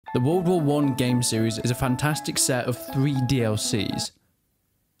The World War I game series is a fantastic set of 3 DLCs.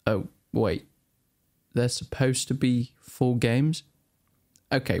 Oh, wait. There's supposed to be 4 games?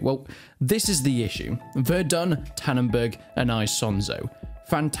 Okay, well, this is the issue. Verdun, Tannenberg, and Isonzo.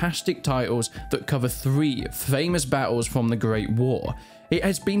 Fantastic titles that cover 3 famous battles from the Great War. It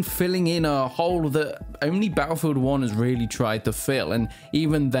has been filling in a hole that only Battlefield 1 has really tried to fill, and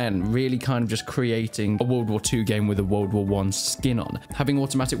even then, really kind of just creating a World War II game with a World War I skin on. Having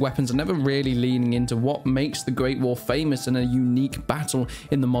automatic weapons and never really leaning into what makes the Great War famous and a unique battle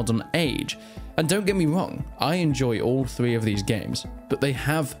in the modern age. And don't get me wrong, I enjoy all 3 of these games, but they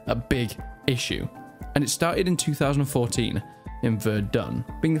have a big issue. And it started in 2014. In Verdun.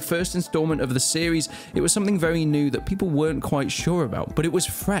 Being the first installment of the series, it was something very new that people weren't quite sure about, but it was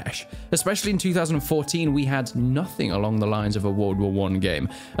fresh. Especially in 2014, we had nothing along the lines of a World War I game,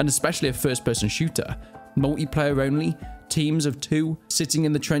 and especially a first-person shooter. Multiplayer only, teams of 2, sitting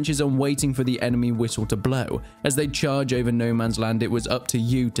in the trenches and waiting for the enemy whistle to blow. As they charge over no man's land, it was up to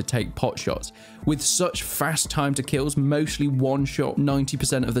you to take pot shots. With such fast time to kills, mostly one shot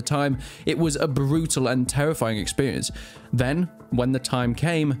 90% of the time, it was a brutal and terrifying experience. Then, when the time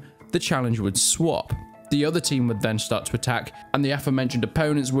came, the challenge would swap. The other team would then start to attack, and the aforementioned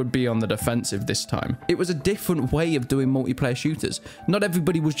opponents would be on the defensive this time. It was a different way of doing multiplayer shooters. Not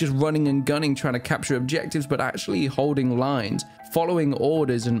everybody was just running and gunning trying to capture objectives, but actually holding lines, following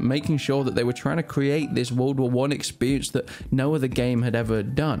orders, and making sure that they were trying to create this World War I experience that no other game had ever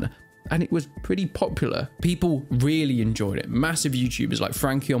done. And it was pretty popular. People really enjoyed it. Massive YouTubers like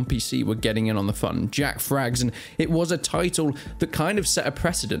Frankie on PC were getting in on the fun, Jack Frags, and it was a title that kind of set a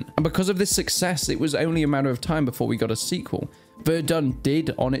precedent. And because of this success, it was only a matter of time before we got a sequel. Verdun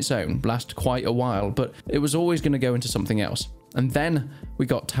did, on its own, last quite a while, but it was always going to go into something else. And then we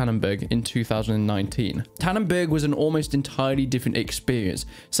got Tannenberg in 2019. Tannenberg was an almost entirely different experience,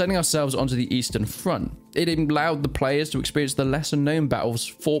 setting ourselves onto the Eastern Front. It allowed the players to experience the lesser-known battles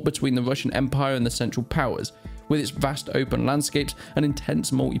fought between the Russian Empire and the Central Powers, with its vast open landscapes and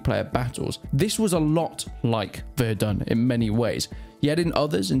intense multiplayer battles. This was a lot like Verdun in many ways, yet in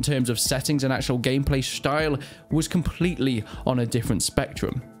others, in terms of settings and actual gameplay style, was completely on a different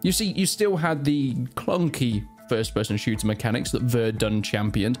spectrum. You see, you still had the clunky first-person shooter mechanics that Verdun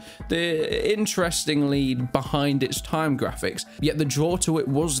championed, the interestingly behind-its-time graphics, yet the draw to it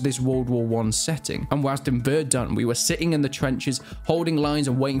was this World War I setting. And whilst in Verdun we were sitting in the trenches, holding lines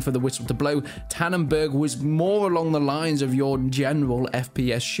and waiting for the whistle to blow, Tannenberg was more along the lines of your general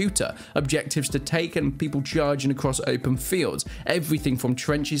FPS shooter. Objectives to take and people charging across open fields. Everything from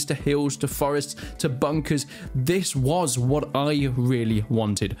trenches to hills to forests to bunkers. This was what I really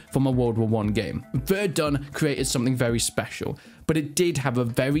wanted from a World War I game. Verdun created something very special, but it did have a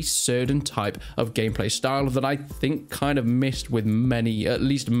very certain type of gameplay style that I think kind of missed with many, at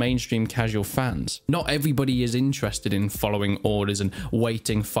least mainstream casual fans. Not everybody is interested in following orders and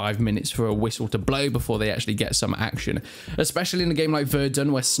waiting 5 minutes for a whistle to blow before they actually get some action, especially in a game like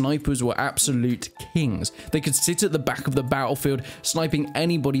Verdun where snipers were absolute kings. They could sit at the back of the battlefield, sniping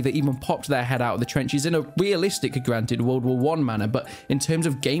anybody that even popped their head out of the trenches in a realistic, granted, World War I manner, but in terms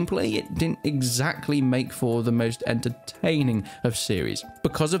of gameplay, it didn't exactly make for the most entertaining of series.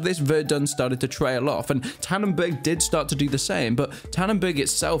 Because of this, Verdun started to trail off, and Tannenberg did start to do the same, but Tannenberg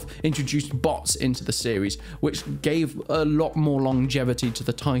itself introduced bots into the series, which gave a lot more longevity to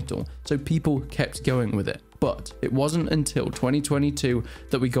the title, so people kept going with it. But it wasn't until 2022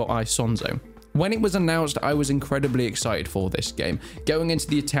 that we got Isonzo. When it was announced, I was incredibly excited for this game, going into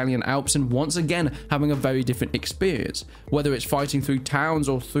the Italian Alps and once again having a very different experience. Whether it's fighting through towns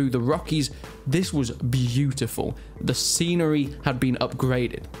or through the Rockies, this was beautiful. The scenery had been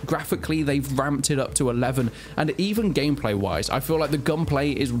upgraded. Graphically, they've ramped it up to 11, and even gameplay-wise, I feel like the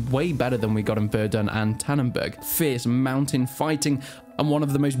gunplay is way better than we got in Verdun and Tannenberg. Fierce mountain fighting, and one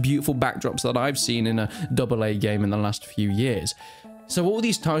of the most beautiful backdrops that I've seen in a AA game in the last few years. So all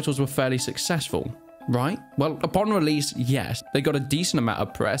these titles were fairly successful, right? Well, upon release, yes, they got a decent amount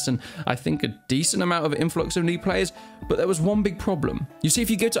of press and I think a decent amount of influx of new players, but there was one big problem. You see, if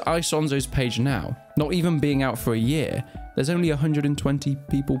you go to Isonzo's page now, not even being out for a year, there's only 120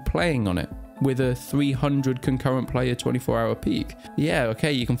 people playing on it, with a 300 concurrent player 24-hour peak. Yeah,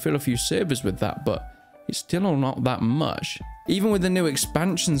 okay, you can fill a few servers with that, but it's still not that much. Even with the new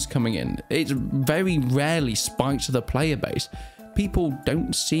expansions coming in, it's very rarely spikes to the player base. People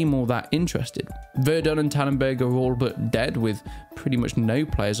don't seem all that interested. Verdun and Tannenberg are all but dead, with pretty much no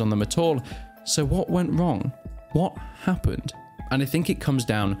players on them at all. So what went wrong? What happened? And I think it comes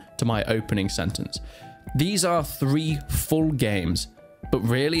down to my opening sentence. These are 3 full games, but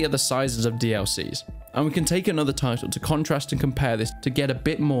really are the sizes of DLCs. And we can take another title to contrast and compare this to get a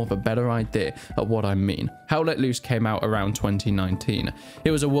bit more of a better idea of what I mean. Hell Let Loose came out around 2019.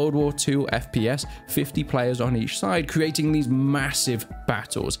 It was a World War II FPS, 50 players on each side, creating these massive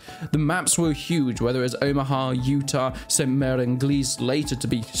battles. The maps were huge, whether it was Omaha, Utah, St. Marynglis, later to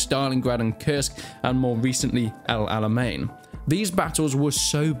be Stalingrad and Kursk, and more recently El Alamein. These battles were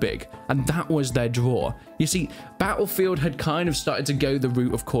so big, and that was their draw. You see, Battlefield had kind of started to go the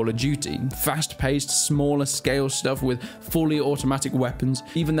route of Call of Duty. Fast-paced, smaller scale stuff with fully automatic weapons.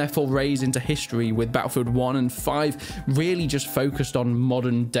 Even their forays into history with Battlefield 1 and 5 really just focused on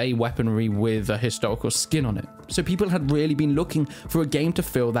modern day weaponry with a historical skin on it. So people had really been looking for a game to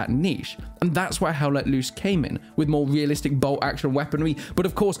fill that niche. And that's where Hell Let Loose came in, with more realistic bolt action weaponry, but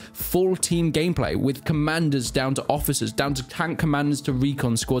of course full team gameplay with commanders down to officers, down to tank commanders to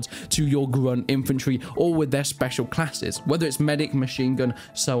recon squads, to your grunt infantry, all with their special classes, whether it's medic, machine gun,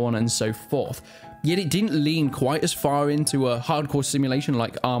 so on and so forth. Yet it didn't lean quite as far into a hardcore simulation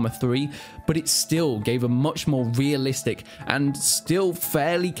like Arma 3, but it still gave a much more realistic and still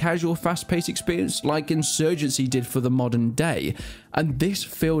fairly casual fast-paced experience like Insurgency did for the modern day. And this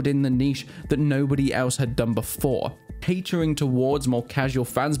filled in the niche that nobody else had done before, catering towards more casual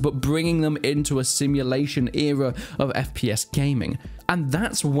fans but bringing them into a simulation era of FPS gaming. And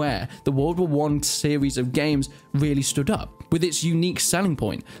that's where the World War I series of games really stood up, with its unique selling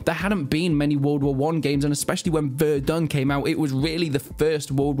point. There hadn't been many World War I games, and especially when Verdun came out, it was really the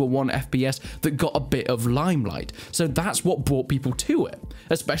first World War I FPS that got a bit of limelight. So that's what brought people to it,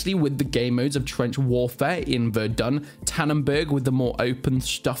 especially with the game modes of trench warfare in Verdun, Tannenberg with the more open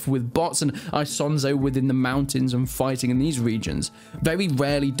stuff with bots, and Isonzo within the mountains and fighting in these regions. Very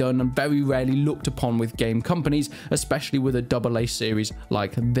rarely done and very rarely looked upon with game companies, especially with a AA series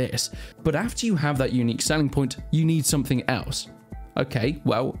like this. But after you have that unique selling point, you need something else. Okay,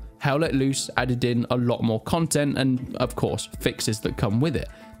 well, Hell Let Loose added in a lot more content and, of course, fixes that come with it.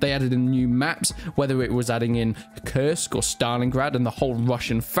 They added in new maps, whether it was adding in Kursk or Stalingrad and the whole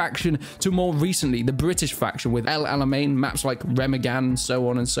Russian faction, to more recently the British faction with El Alamein, maps like Remagan, so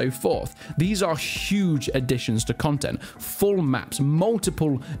on and so forth. These are huge additions to content. Full maps,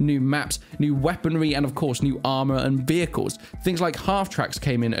 multiple new maps, new weaponry, and of course new armor and vehicles. Things like half-tracks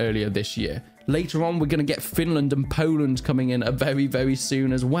came in earlier this year. Later on, we're going to get Finland and Poland coming in very, very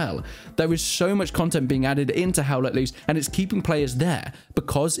soon as well. There is so much content being added into Hell Let Loose, and it's keeping players there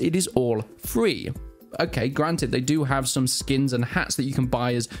because it is all free. Okay, granted, they do have some skins and hats that you can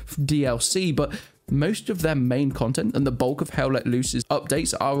buy as DLC, but most of their main content and the bulk of Hell Let Loose's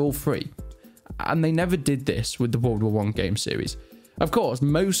updates are all free. And they never did this with the World War I game series. Of course,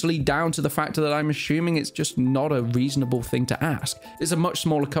 mostly down to the fact that I'm assuming it's just not a reasonable thing to ask. It's a much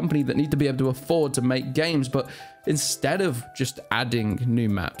smaller company that need to be able to afford to make games, but instead of just adding new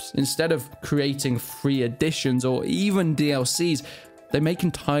maps, instead of creating free editions or even DLCs, they make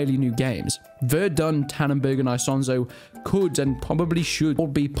entirely new games. Verdun, Tannenberg, and Isonzo could and probably should all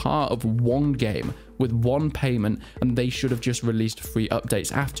be part of one game with one payment, and they should have just released free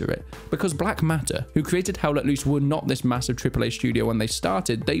updates after it. Because Black Matter, who created Hell Let Loose, were not this massive AAA studio when they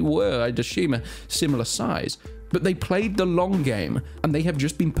started. They were, I'd assume, a similar size. But they played the long game, and they have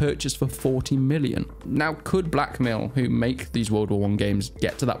just been purchased for 40 million. Now, could Blackmill, who make these World War I games,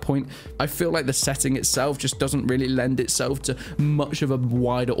 get to that point? I feel like the setting itself just doesn't really lend itself to much of a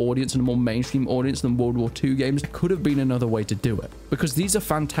wider audience and a more mainstream audience than World War II games. There could have been another way to do it, because these are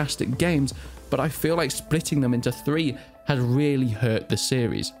fantastic games, but I feel like splitting them into three has really hurt the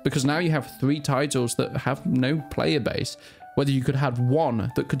series, because now you have three titles that have no player base. Whether you could have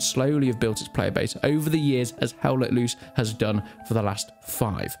one that could slowly have built its player base over the years, as Hell Let Loose has done for the last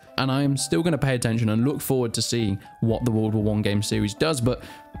 5. And I am still going to pay attention and look forward to seeing what the World War I game series does, but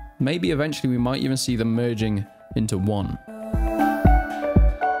maybe eventually we might even see them merging into one.